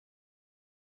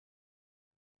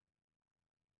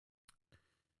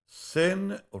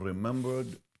Sin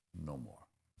remembered no more.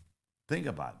 Think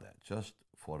about that just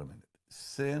for a minute.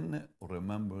 Sin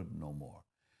remembered no more.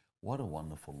 What a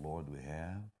wonderful Lord we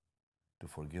have to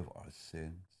forgive our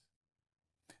sins.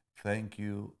 Thank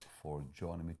you for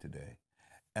joining me today.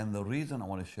 And the reason I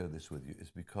want to share this with you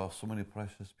is because so many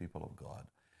precious people of God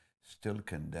still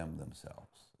condemn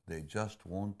themselves. They just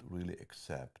won't really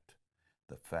accept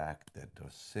the fact that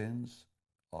their sins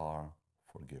are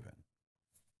forgiven,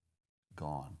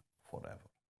 gone forever.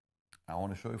 I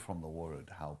want to show you from the Word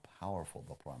how powerful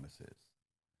the promise is.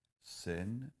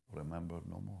 Sin remembered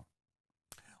no more.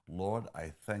 Lord,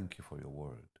 I thank you for your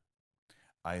Word.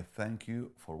 I thank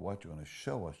you for what you're going to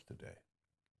show us today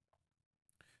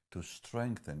to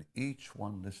strengthen each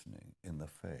one listening in the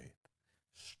faith.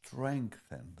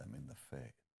 Strengthen them in the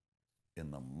faith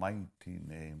in the mighty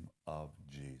name of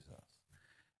Jesus.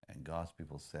 And God's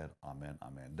people said, Amen,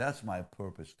 Amen. That's my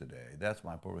purpose today. That's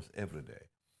my purpose every day.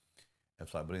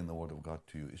 As I bring the Word of God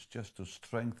to you, it's just to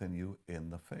strengthen you in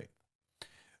the faith.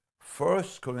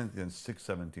 1 Corinthians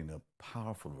 6:17, a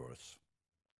powerful verse.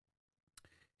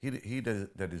 He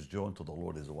that is joined to the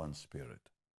Lord is one spirit.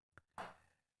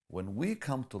 When we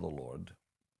come to the Lord,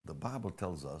 the Bible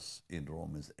tells us in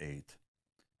Romans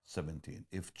 8:17,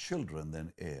 if children,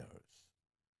 then heirs,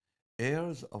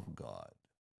 heirs of God,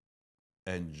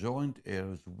 and joint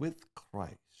heirs with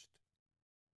Christ.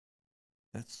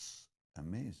 That's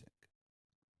amazing.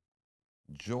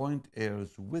 Joint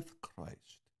heirs with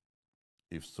Christ,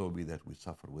 if so be that we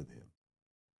suffer with him,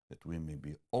 that we may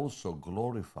be also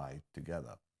glorified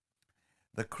together.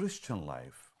 The Christian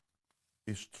life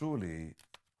is truly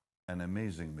an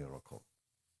amazing miracle.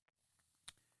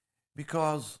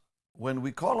 Because when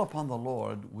we call upon the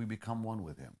Lord, we become one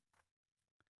with him.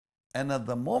 And at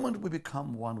the moment we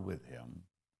become one with him,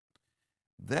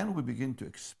 then we begin to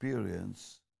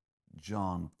experience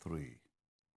John 3.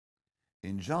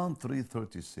 In John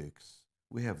 3:36,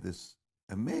 we have this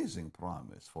amazing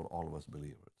promise for all of us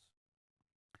believers.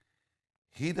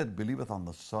 He that believeth on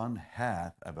the Son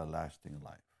hath everlasting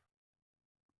life.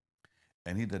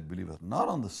 And he that believeth not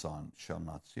on the Son shall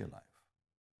not see life,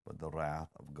 but the wrath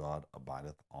of God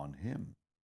abideth on him.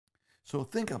 So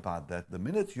think about that. The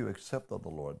minute you accepted the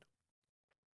Lord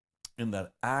in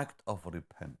that act of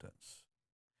repentance,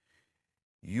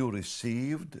 you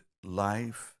received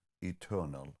life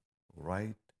eternal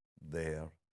right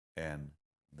there and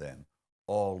then.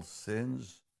 All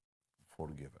sins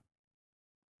forgiven.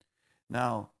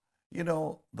 Now,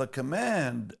 the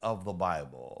command of the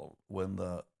Bible, when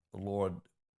the Lord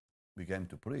began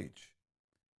to preach,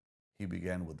 he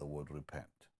began with the word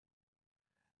repent.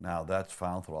 Now, that's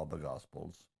found throughout the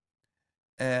Gospels.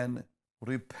 And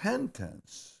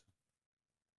repentance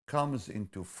comes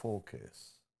into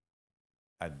focus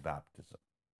at baptism.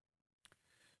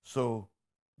 So,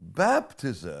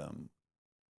 baptism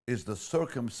is the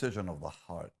circumcision of the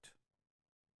heart.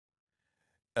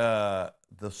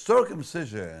 The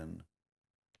circumcision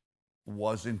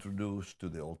was introduced to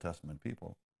the Old Testament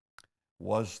people,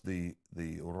 was the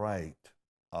rite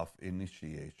of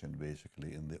initiation,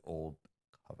 basically, in the Old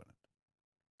Covenant.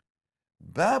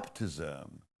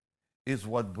 Baptism is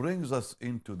what brings us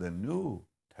into the New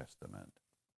Testament.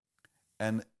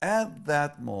 And at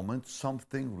that moment,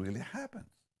 something really happens.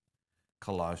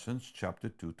 Colossians chapter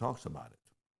 2 talks about it.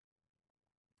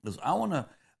 Because I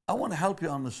want to help you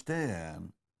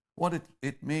understand what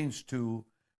it means to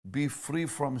be free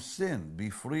from sin, be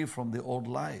free from the old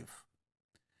life.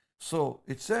 So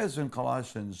it says in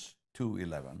Colossians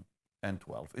 2:11 and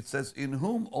 12, it says, in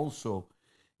whom also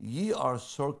ye are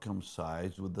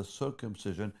circumcised with the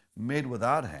circumcision made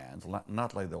without hands,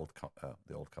 not like the old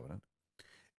covenant,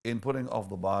 in putting off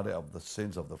the body of the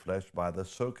sins of the flesh by the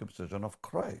circumcision of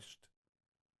Christ,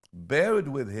 buried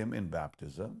with him in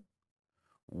baptism,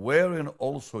 wherein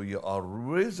also ye are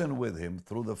risen with him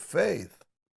through the faith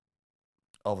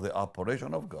of the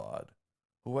operation of God,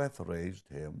 who hath raised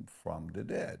him from the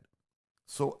dead.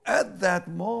 So at that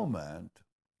moment,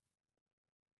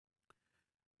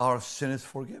 our sin is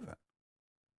forgiven.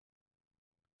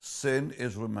 Sin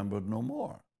is remembered no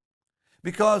more.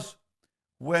 Because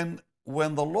when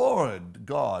the Lord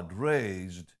God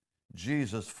raised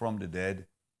Jesus from the dead,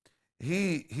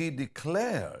 he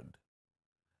declared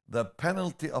the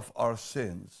penalty of our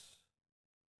sins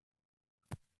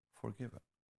forgiven.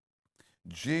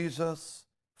 Jesus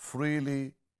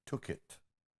freely took it,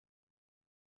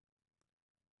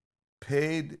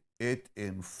 paid it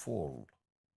in full.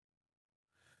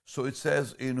 So it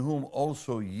says, in whom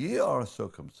also ye are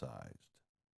circumcised,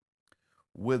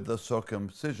 with the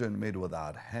circumcision made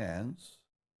without hands,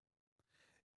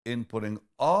 in putting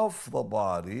off the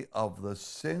body of the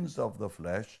sins of the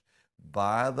flesh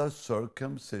by the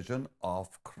circumcision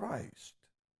of Christ.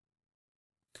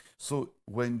 So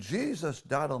when Jesus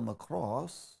died on the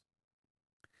cross,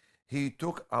 he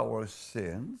took our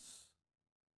sins,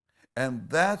 and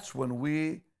that's when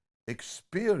we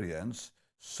experience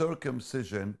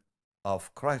circumcision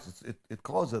of Christ. It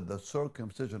calls it the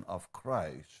circumcision of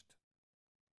Christ.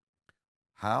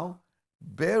 How?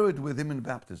 Buried with him in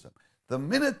baptism. The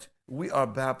minute we are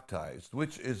baptized,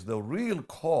 which is the real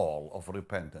call of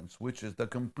repentance, which is the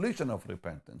completion of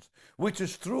repentance, which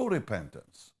is true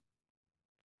repentance.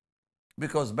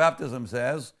 Because baptism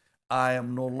says, I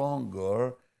am no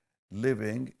longer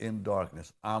living in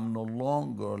darkness. I'm no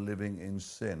longer living in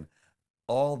sin.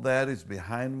 All that is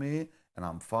behind me, and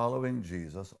I'm following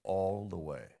Jesus all the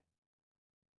way.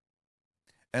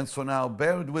 And so now,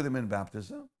 buried with him in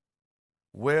baptism,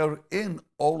 wherein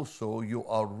also you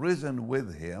are risen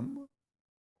with him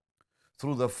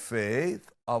through the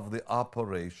faith of the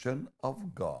operation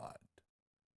of God,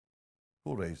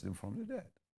 who raised him from the dead.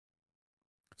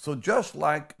 So just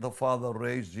like the Father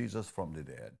raised Jesus from the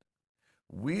dead,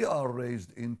 we are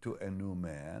raised into a new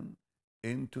man,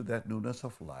 into that newness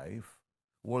of life,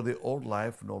 where the old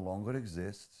life no longer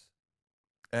exists,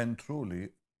 and truly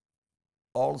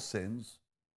all sins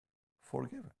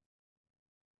forgiven.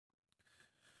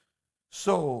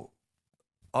 So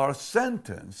our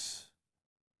sentence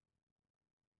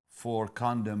for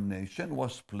condemnation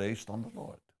was placed on the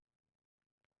Lord.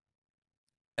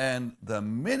 And the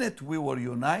minute we were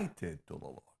united to the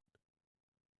Lord,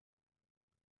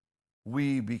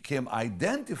 we became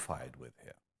identified with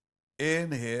him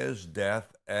in his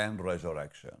death and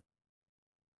resurrection.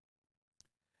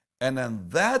 And in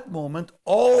that moment,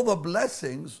 all the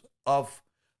blessings of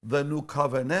the new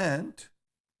covenant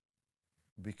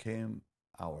became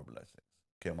our blessings,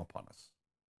 came upon us.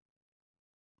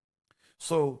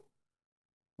 So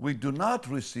we do not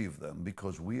receive them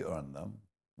because we earn them.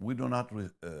 We do not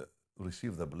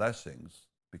receive the blessings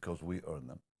because we earn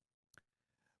them.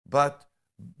 But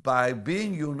by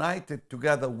being united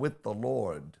together with the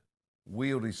Lord,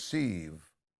 we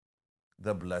receive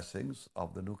the blessings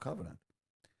of the new covenant.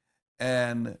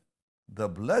 And the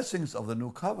blessings of the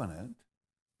new covenant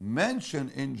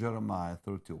mentioned in Jeremiah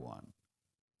 31.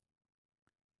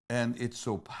 And it's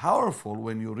so powerful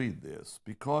when you read this,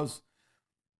 because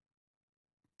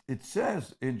it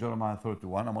says in Jeremiah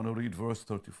 31, I'm going to read verse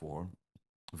 34,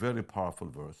 very powerful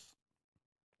verse.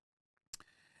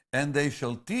 And they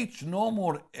shall teach no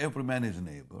more every man his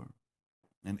neighbor,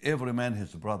 and every man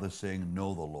his brother, saying,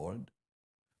 Know the Lord,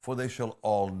 for they shall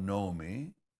all know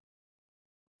me.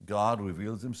 God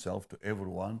reveals himself to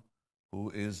everyone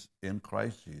who is in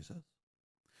Christ Jesus,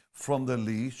 from the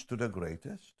least to the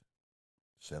greatest,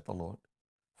 saith the Lord,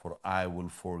 for I will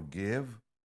forgive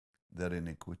their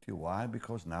iniquity. Why?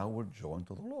 Because now we're joined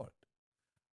to the Lord.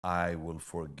 I will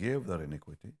forgive their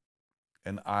iniquity,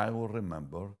 and I will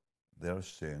remember their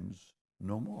sins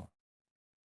no more.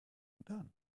 Done.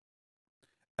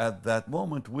 At that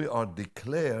moment, we are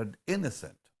declared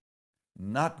innocent,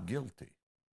 not guilty.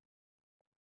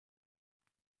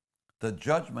 The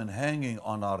judgment hanging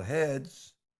on our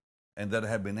heads, and that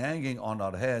have been hanging on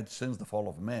our heads since the fall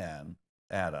of man,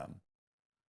 Adam,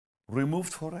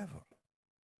 removed forever.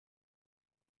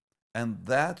 And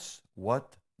that's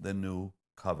what the new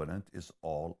covenant is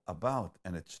all about.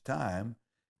 And it's time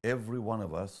every one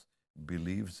of us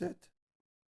believes it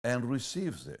and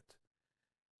receives it,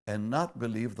 and not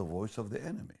believe the voice of the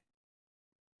enemy.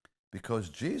 Because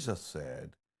Jesus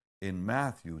said in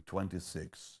Matthew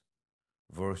 26,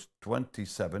 verse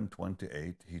 27,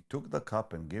 28, he took the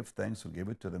cup and gave thanks and gave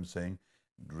it to them, saying,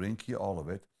 Drink ye all of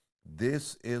it.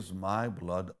 This is my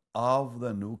blood of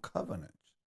the new covenant,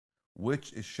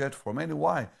 which is shed for many.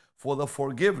 Why? For the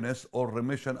forgiveness or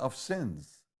remission of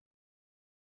sins.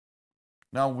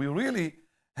 Now, we really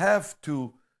have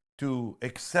to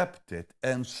accept it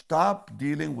and stop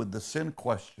dealing with the sin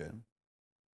question.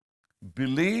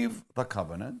 Believe the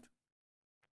covenant,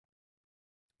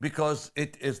 because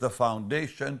it is the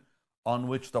foundation on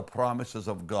which the promises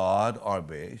of God are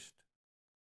based.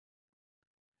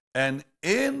 And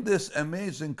in this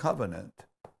amazing covenant,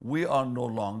 we are no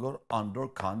longer under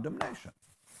condemnation.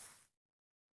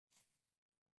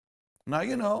 Now,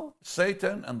 you know,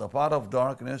 Satan and the power of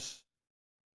darkness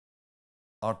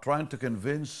are trying to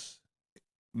convince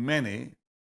many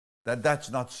that that's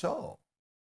not so,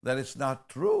 that it's not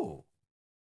true.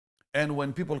 And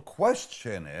when people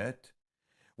question it,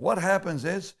 what happens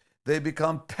is they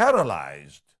become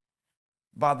paralyzed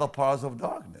by the powers of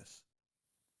darkness.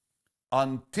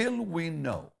 Until we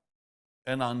know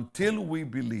and until we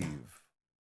believe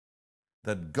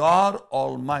that God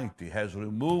Almighty has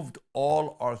removed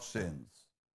all our sins,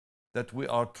 that we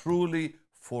are truly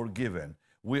forgiven,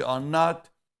 we are not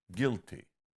guilty,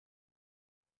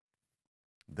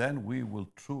 then we will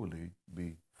truly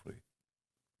be free.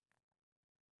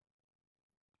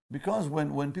 Because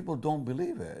when people don't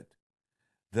believe it,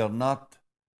 they're not,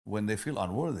 when they feel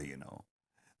unworthy,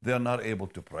 they're not able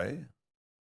to pray.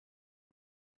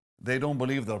 They don't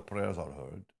believe their prayers are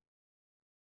heard.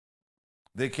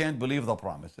 They can't believe the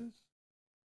promises.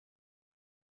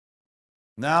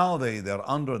 Now they're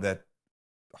under that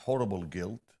horrible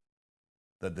guilt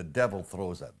that the devil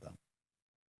throws at them,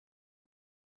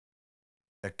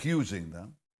 accusing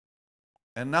them.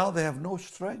 And now they have no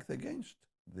strength against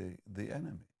the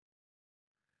enemy.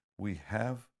 We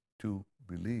have to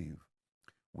believe.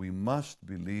 We must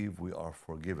believe we are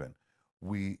forgiven.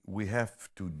 We have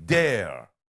to dare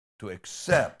to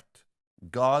accept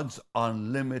God's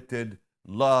unlimited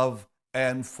love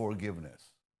and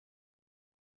forgiveness.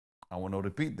 I want to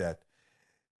repeat that.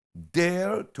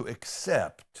 Dare to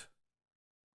accept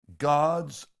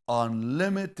God's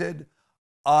unlimited,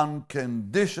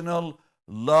 unconditional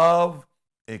love,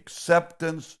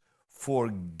 acceptance,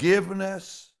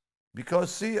 forgiveness.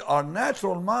 Because, see, our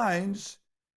natural minds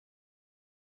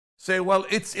say, well,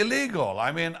 it's illegal.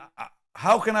 I mean,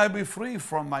 how can I be free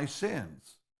from my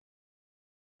sins?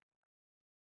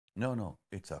 No,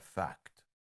 it's a fact.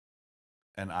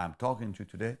 And I'm talking to you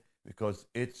today because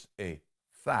it's a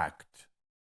fact.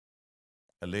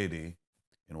 A lady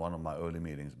in one of my early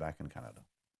meetings back in Canada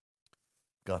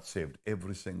got saved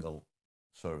every single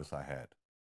service I had.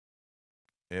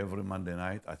 Every Monday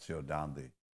night, I'd see her down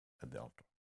at the altar.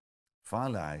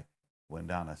 Finally, I went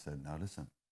down. I said, now listen,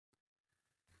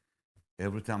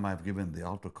 every time I've given the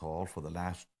altar call for the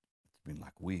last, it's been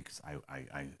like weeks,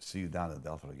 I see you down at the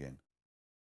altar again.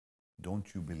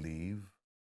 Don't you believe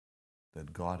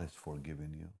that God has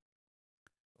forgiven you?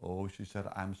 Oh, she said,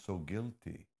 I'm so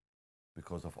guilty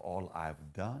because of all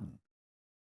I've done.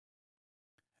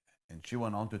 And she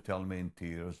went on to tell me in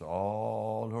tears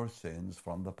all her sins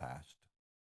from the past.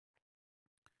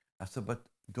 I said, but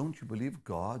don't you believe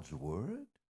God's word?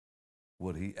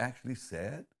 What he actually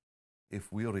said,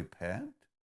 if we repent,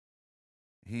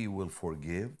 he will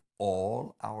forgive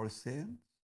all our sins?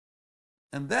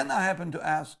 And then I happened to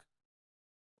ask,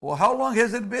 well, how long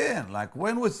has it been? Like,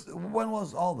 when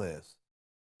was all this?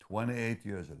 28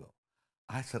 years ago.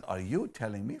 I said, are you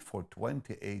telling me for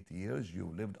 28 years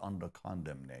you lived under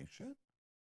condemnation?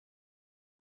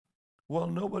 Well,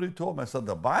 nobody told me. I said,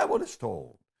 the Bible has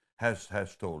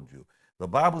told you. The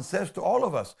Bible says to all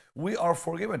of us, we are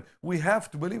forgiven. We have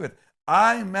to believe it.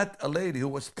 I met a lady who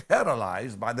was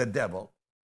paralyzed by the devil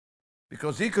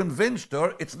because he convinced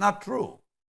her it's not true.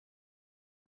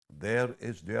 There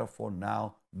is therefore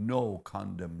now no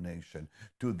condemnation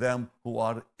to them who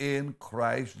are in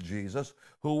Christ Jesus,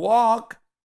 who walk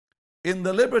in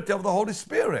the liberty of the Holy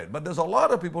Spirit. But there's a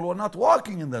lot of people who are not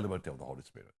walking in the liberty of the Holy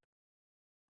Spirit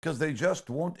because they just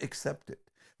won't accept it.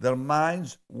 Their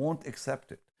minds won't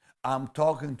accept it. I'm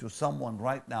talking to someone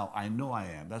right now. I know I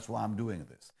am. That's why I'm doing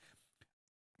this.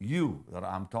 You that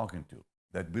I'm talking to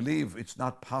that believe it's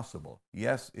not possible.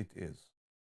 Yes, it is.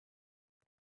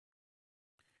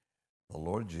 The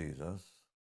Lord Jesus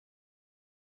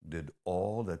did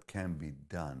all that can be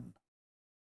done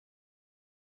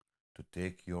to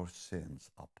take your sins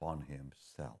upon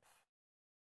himself.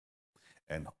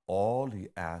 And all he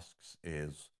asks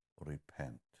is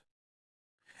repent.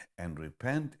 And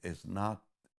repent is not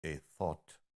a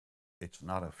thought. It's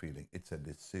not a feeling. It's a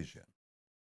decision.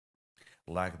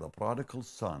 Like the prodigal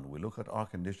son, we look at our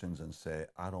conditions and say,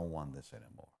 I don't want this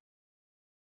anymore.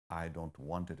 I don't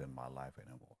want it in my life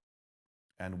anymore.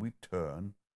 And we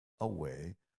turn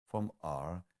away from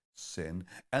our sin.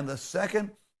 And the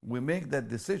second we make that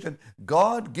decision,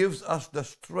 God gives us the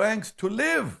strength to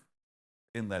live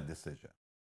in that decision.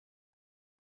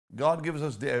 God gives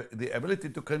us the ability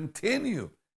to continue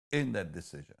in that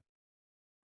decision.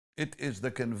 It is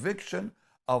the conviction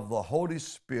of the Holy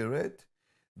Spirit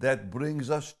that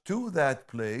brings us to that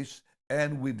place,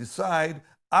 and we decide,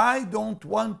 I don't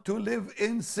want to live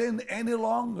in sin any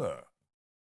longer.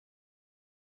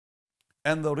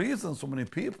 And the reason so many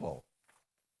people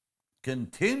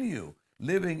continue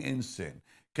living in sin,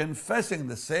 confessing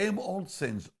the same old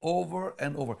sins over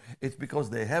and over, it's because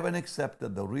they haven't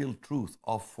accepted the real truth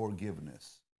of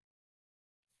forgiveness.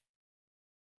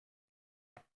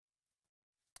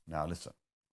 Now listen.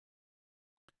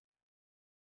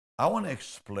 I want to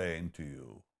explain to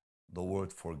you the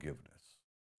word forgiveness.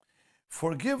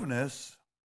 Forgiveness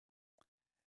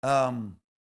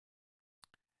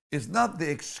is not the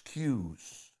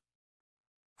excuse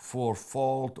for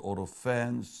fault or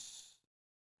offense,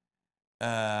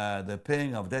 the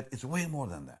paying of debt. It's way more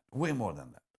than that. Way more than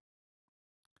that.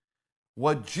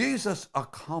 What Jesus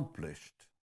accomplished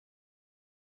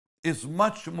is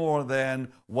much more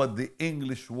than what the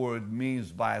English word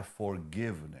means by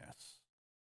forgiveness.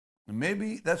 And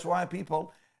maybe that's why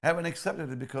people haven't accepted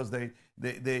it, because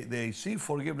they see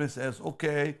forgiveness as,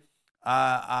 okay,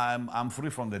 I'm free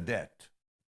from the debt.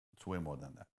 It's way more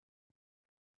than that.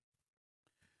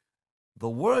 The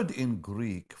word in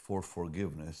Greek for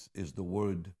forgiveness is the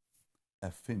word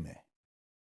ephime.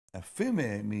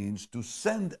 Ephime means to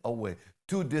send away,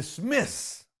 to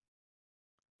dismiss,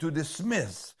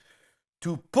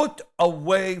 to put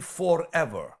away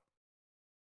forever.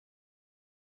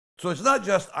 So it's not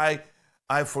just I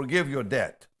forgive your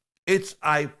debt. It's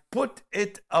I put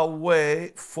it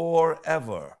away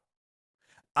forever.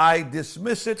 I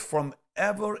dismiss it from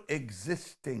ever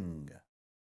existing.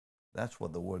 That's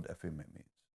what the word ephime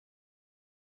means.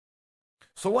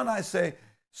 So when I say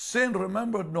sin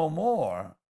remembered no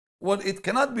more, well, it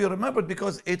cannot be remembered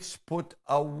because it's put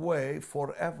away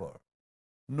forever,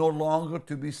 no longer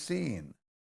to be seen,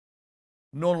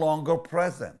 no longer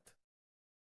present.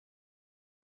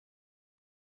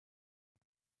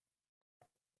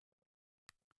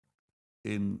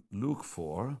 In Luke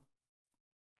 4,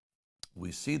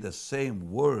 we see the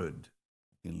same word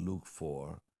in Luke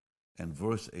 4 and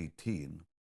verse 18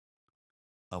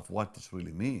 of what this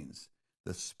really means.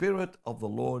 The Spirit of the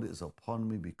Lord is upon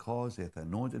me, because He hath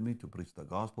anointed me to preach the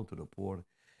gospel to the poor.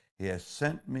 He has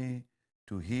sent me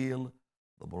to heal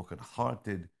the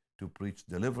brokenhearted, to preach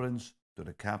deliverance to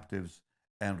the captives,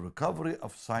 and recovery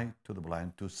of sight to the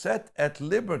blind, to set at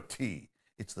liberty.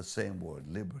 It's the same word,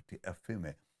 liberty,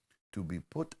 ephime, to be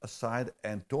put aside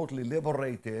and totally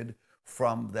liberated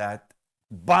from that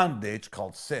bondage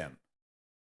called sin.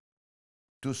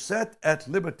 To set at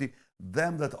liberty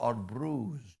them that are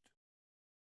bruised.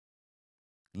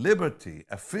 Liberty,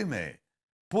 ephime,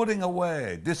 putting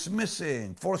away,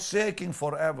 dismissing, forsaking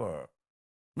forever,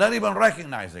 not even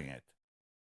recognizing it.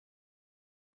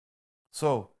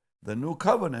 So the new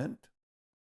covenant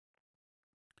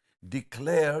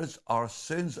declares our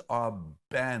sins are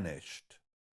banished,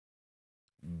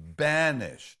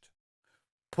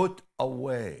 put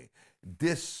away,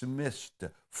 dismissed,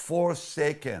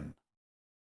 forsaken.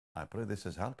 I pray this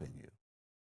is helping you.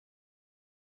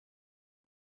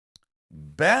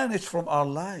 Banished from our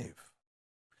life,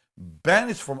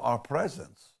 banished from our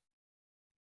presence.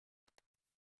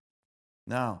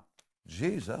 Now,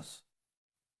 Jesus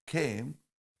came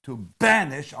to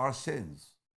banish our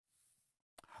sins.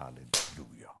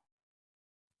 Hallelujah.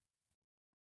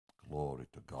 Glory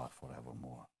to God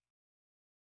forevermore.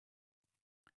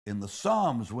 In the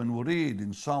Psalms, when we read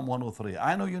in Psalm 103,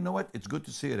 I know you know it, it's good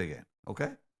to see it again,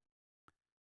 okay?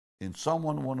 In Psalm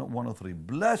 103,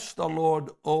 bless the Lord,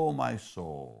 O my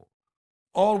soul,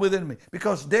 all within me.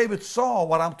 Because David saw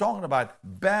what I'm talking about,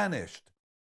 banished.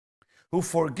 Who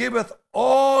forgiveth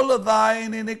all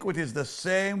thine iniquities, the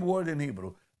same word in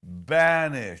Hebrew,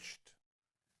 banished,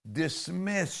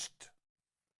 dismissed,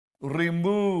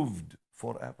 removed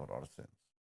forever our sins.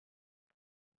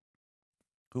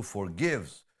 Who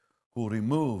forgives, who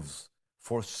removes,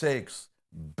 forsakes,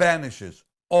 banishes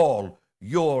all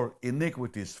your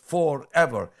iniquities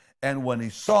forever. And when he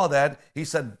saw that, he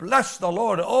said, bless the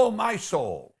Lord, O my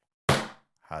soul.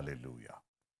 Hallelujah.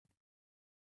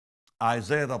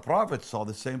 Isaiah the prophet saw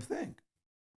the same thing.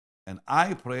 And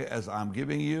I pray, as I'm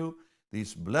giving you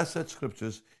these blessed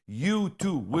scriptures, you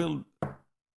too will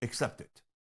accept it.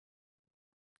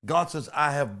 God says,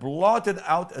 I have blotted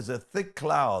out as a thick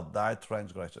cloud thy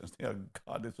transgressions. Dear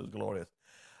God, this is glorious.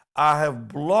 I have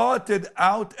blotted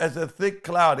out as a thick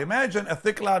cloud. Imagine a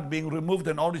thick cloud being removed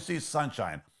and all you see is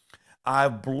sunshine. I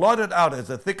have blotted out as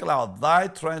a thick cloud thy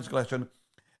transgression,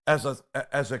 as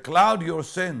a cloud your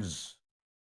sins.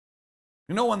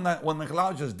 You know when the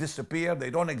clouds just disappear, they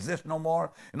don't exist no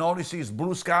more, and all you see is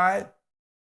blue sky?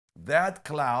 That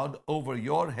cloud over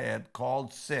your head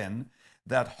called sin,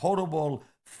 that horrible,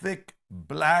 thick,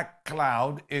 black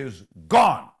cloud is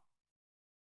gone.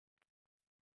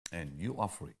 And you are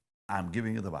free. I'm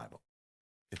giving you the Bible.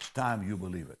 It's time you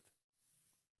believe it.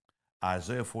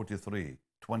 Isaiah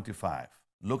 43:25.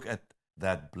 Look at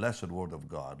that blessed word of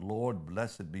God. Lord,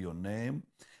 blessed be your name.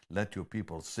 Let your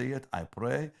people see it, I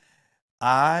pray.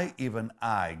 I, even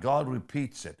I. God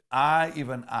repeats it. I,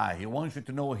 even I. He wants you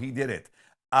to know He did it.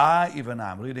 I, even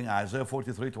I. I'm reading Isaiah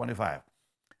 43:25.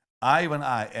 I, even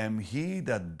I, am He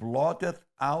that blotteth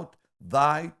out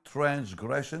thy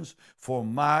transgressions for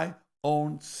my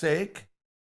own sake.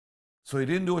 So He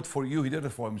didn't do it for you. He did it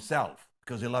for Himself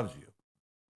because He loves you.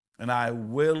 And I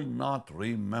will not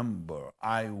remember.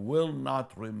 I will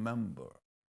not remember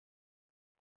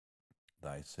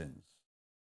thy sins.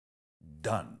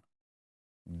 Done.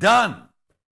 Done.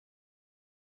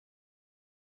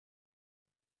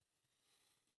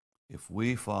 If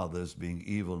we fathers, being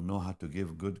evil, know how to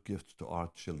give good gifts to our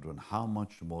children, how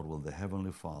much more will the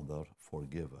Heavenly Father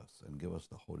forgive us and give us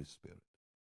the Holy Spirit?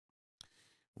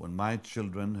 When my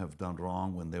children have done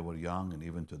wrong when they were young, and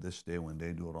even to this day when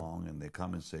they do wrong and they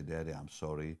come and say, Daddy, I'm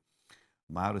sorry,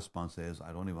 my response is,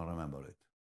 I don't even remember it.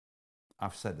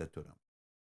 I've said that to them.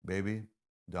 Baby,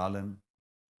 darling,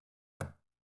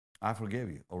 I forgave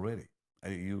you already.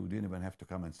 You didn't even have to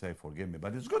come and say, forgive me.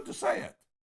 But it's good to say it.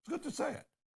 It's good to say it.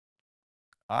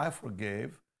 I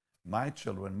forgave my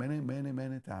children many, many,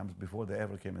 many times before they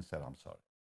ever came and said, I'm sorry.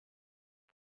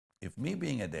 If me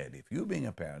being a daddy, if you being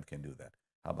a parent can do that,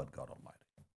 how about God Almighty?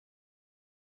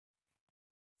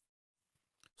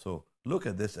 So look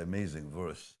at this amazing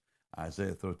verse,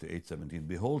 Isaiah 38:17.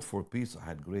 Behold, for peace I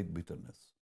had great bitterness.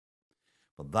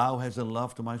 But thou hast in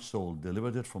love to my soul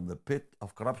delivered it from the pit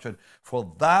of corruption.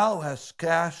 For thou hast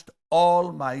cast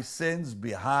all my sins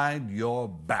behind your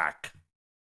back.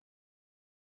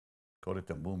 Corrie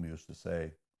ten Boom used to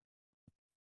say,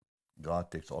 God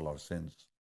takes all our sins,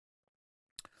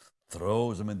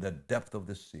 throws them in the depth of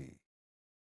the sea,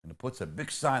 and puts a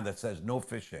big sign that says, no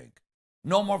fishing.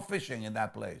 No more fishing in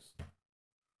that place.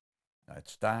 Now,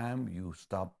 it's time you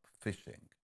stop fishing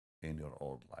in your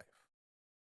old life.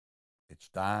 It's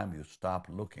time you stop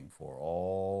looking for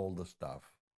all the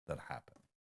stuff that happened.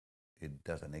 It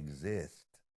doesn't exist.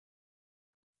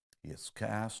 He has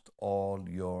cast all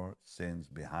your sins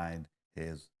behind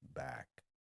his back.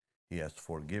 He has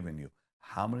forgiven you.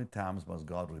 How many times must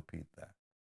God repeat that?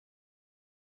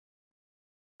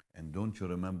 And don't you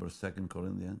remember 2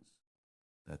 Corinthians?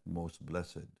 That most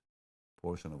blessed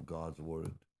portion of God's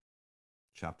Word,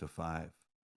 chapter 5.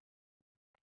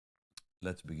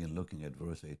 Let's begin looking at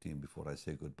verse 18 before I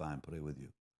say goodbye and pray with you.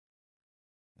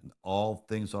 And all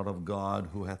things are of God,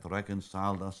 who hath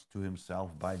reconciled us to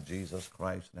himself by Jesus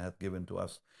Christ, and hath given to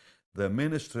us the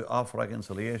ministry of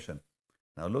reconciliation.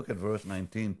 Now look at verse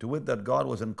 19. To wit, that God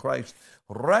was in Christ,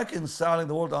 reconciling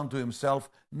the world unto himself,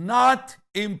 not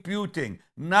imputing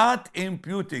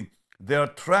their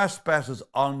trespasses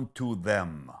unto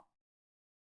them.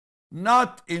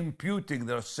 Not imputing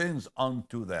their sins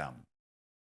unto them.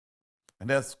 And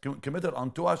hath committed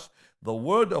unto us the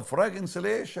word of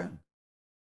reconciliation.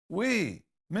 We,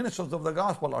 ministers of the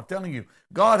gospel, are telling you,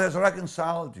 God has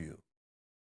reconciled you.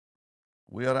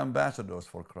 We are ambassadors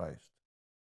for Christ,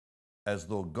 as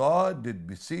though God did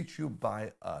beseech you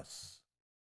by us.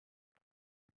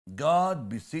 God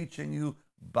beseeching you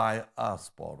by us,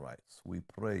 Paul writes. We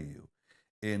pray you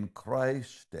in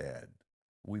Christ's stead.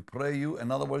 We pray you,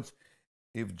 in other words,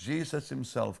 if Jesus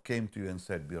himself came to you and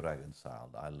said, be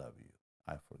reconciled, I love you,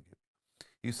 I forgive you.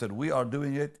 He said, we are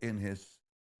doing it in his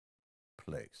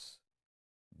place.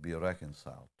 Be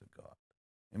reconciled to God.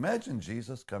 Imagine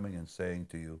Jesus coming and saying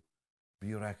to you,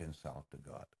 be reconciled to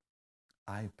God.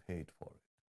 I paid for it.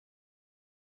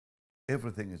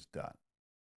 Everything is done.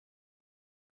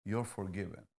 You're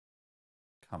forgiven.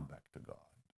 Come back to God.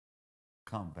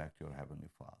 Come back to your Heavenly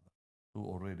Father, who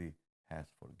already has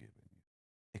forgiven you.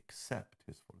 Accept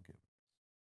his forgiveness.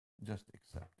 Just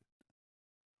accept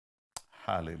it.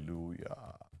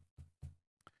 Hallelujah.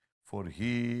 For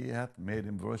he hath made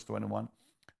him, verse 21,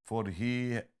 for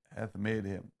he hath made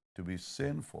him to be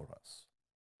sin for us,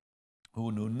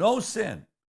 who knew no sin,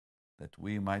 that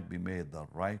we might be made the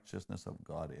righteousness of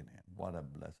God in him. What a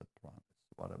blessed promise.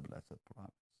 What a blessed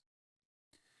promise.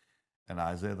 And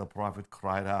Isaiah the prophet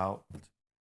cried out,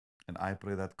 and I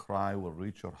pray that cry will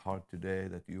reach your heart today,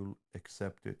 that you'll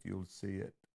accept it, you'll see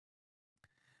it.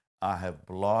 I have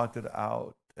blotted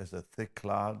out as a thick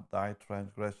cloud thy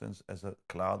transgressions, as a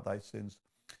cloud thy sins.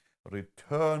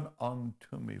 Return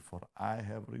unto me, for I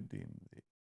have redeemed thee.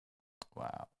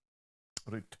 Wow.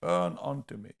 Return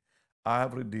unto me, I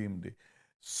have redeemed thee.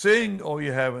 Sing, O ye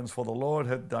heavens, for the Lord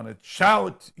hath done it.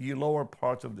 Shout, ye lower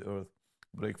parts of the earth.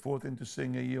 Break forth into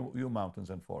singing, you mountains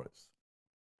and forests.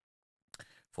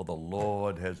 For the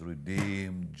Lord has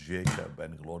redeemed Jacob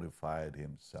and glorified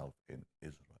himself in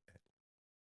Israel.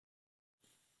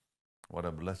 What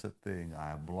a blessed thing. I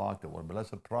have blotted, what a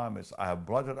blessed promise. I have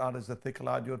blotted out as a thick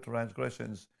cloud your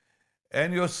transgressions,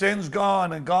 and your sins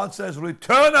gone. And God says,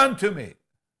 return unto me.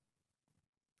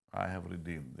 I have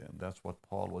redeemed them. That's what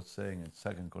Paul was saying in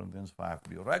 2 Corinthians 5.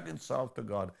 Be reconciled to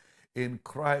God in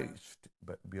Christ,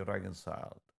 but be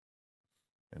reconciled.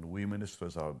 And we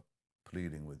ministers are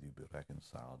pleading with you, be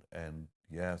reconciled. And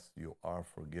yes, you are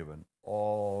forgiven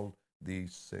all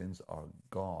these sins are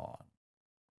gone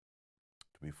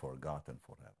to be forgotten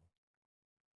forever.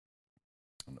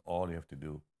 And all you have to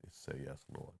do is say, yes,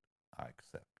 Lord, I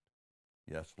accept.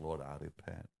 Yes, Lord, I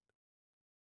repent.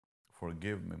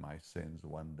 Forgive me my sins,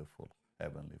 wonderful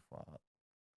Heavenly Father.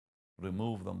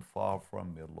 Remove them far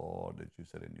from me, Lord, as you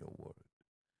said in your word.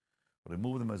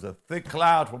 Remove them as a thick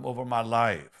cloud from over my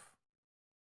life,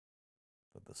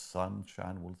 that the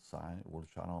sunshine will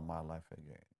shine on my life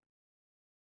again.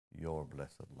 Your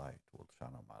blessed light will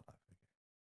shine on my life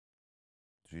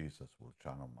again. Jesus will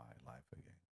shine on my life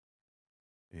again.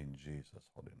 In Jesus'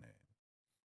 holy name.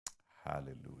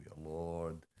 Hallelujah.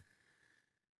 Lord,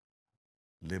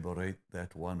 liberate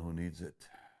that one who needs it.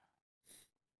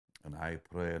 And I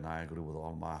pray and I agree with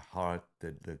all my heart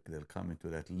that they'll come into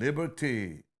that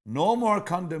liberty. No more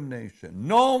condemnation.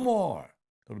 No more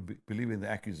believing the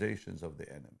accusations of the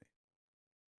enemy.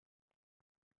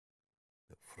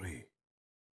 They're free.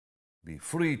 Be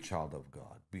free, child of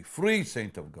God. Be free,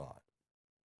 saint of God.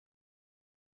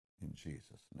 In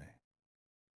Jesus' name.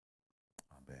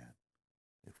 Amen.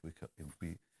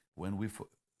 When we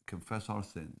confess our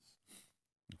sins,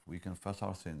 if we confess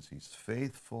our sins, He's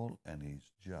faithful and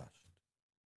He's just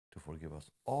to forgive us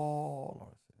all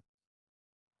our sins,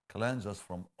 cleanse us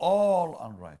from all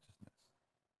unrighteousness,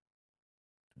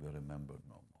 to be remembered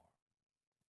no more.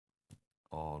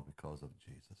 All because of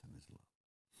Jesus and His love.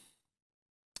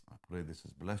 I pray this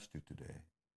has blessed you today.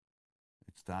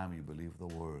 It's time you believe the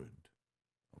word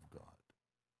of God.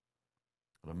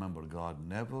 Remember, God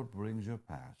never brings your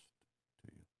past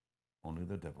to you. Only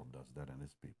the devil does that and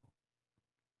his people.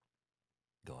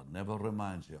 God never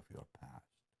reminds you of your past.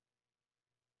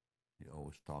 He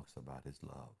always talks about His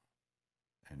love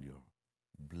and your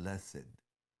blessed,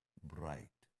 bright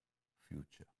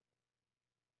future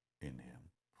in Him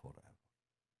forever.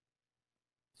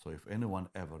 So if anyone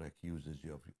ever accuses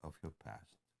you of your past,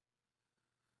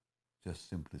 just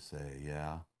simply say,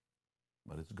 yeah,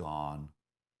 but it's gone.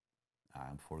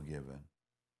 I'm forgiven.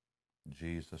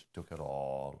 Jesus took it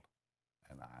all,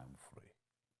 and I'm free.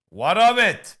 What of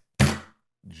it?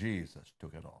 Jesus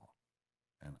took it all,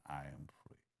 and I am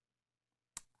free.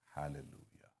 Hallelujah.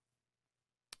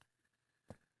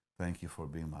 Thank you for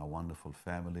being my wonderful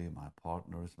family, my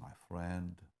partners, my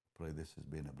friend. Pray this has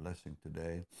been a blessing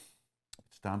today.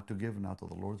 It's time to give now to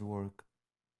the Lord's work.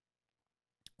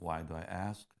 Why do I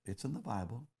ask? It's in the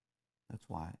Bible. That's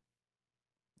why.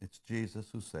 It's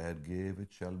Jesus who said, give, it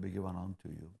shall be given unto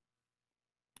you.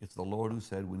 It's the Lord who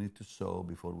said we need to sow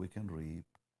before we can reap.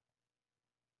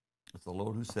 It's the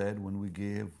Lord who said when we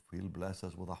give, He'll bless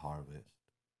us with a harvest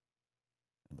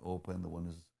and open the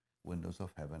windows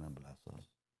of heaven and bless us.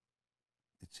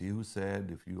 It's He who said,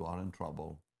 if you are in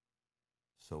trouble,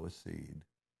 sow a seed,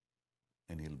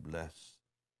 and He'll bless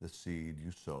the seed you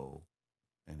sow,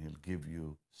 and He'll give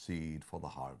you seed for the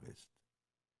harvest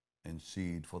and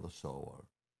seed for the sower.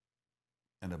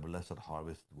 And a blessed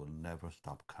harvest will never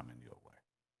stop coming your way.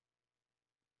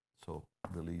 So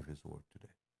believe His word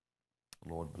today.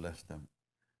 Lord, bless them.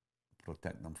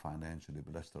 Protect them financially.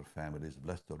 Bless their families.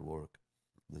 Bless their work.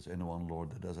 If there's anyone, Lord,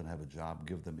 that doesn't have a job,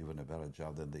 give them even a better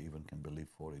job than they even can believe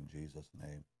for in Jesus'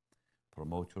 name.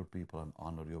 Promote your people and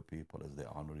honor your people as they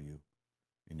honor you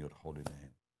in your holy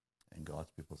name. And God's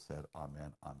people said,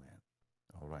 amen, amen.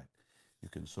 All right. You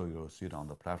can sow your seed on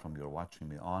the platform you're watching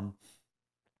me on.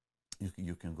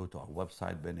 You can go to our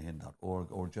website,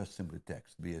 bennyhinn.org, or just simply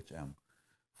text BHM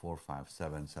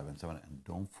 45777. And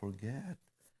don't forget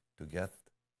to get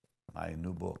my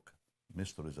new book,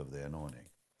 Mysteries of the Anointing.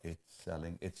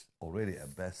 It's already a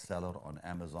bestseller on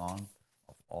Amazon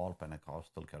of all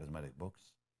Pentecostal charismatic books.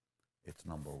 It's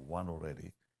number 1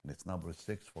 already, and it's number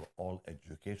 6 for all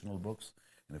educational books.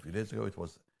 And a few days ago, it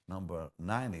was number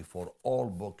 90 for all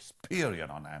books,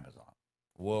 period, on Amazon,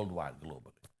 worldwide,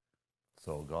 globally.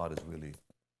 So God is really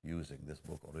using this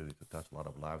book already to touch a lot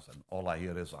of lives. And all I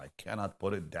hear is, I cannot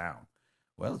put it down.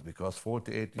 Well, it's because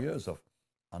 48 years of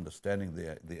understanding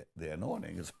the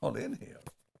anointing is all in here.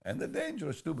 And the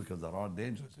dangerous too, because there are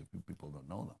dangers if people don't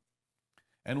know them.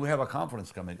 And we have a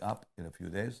conference coming up in a few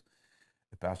days,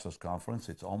 a pastor's conference.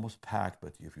 It's almost packed,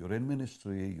 but if you're in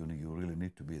ministry, you really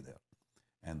need to be there.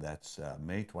 And that's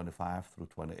May 25 through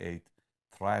 28,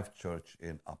 Thrive Church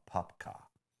in Apopka.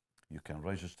 You can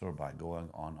register by going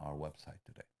on our website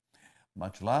today.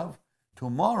 Much love.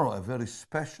 Tomorrow, a very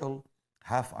special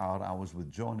half hour. I was with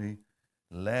Joni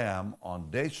Lamb on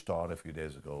Daystar a few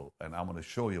days ago, and I'm going to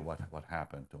show you what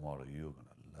happened tomorrow. You're going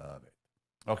to love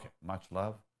it. Okay, much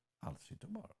love. I'll see you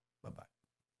tomorrow. Bye-bye.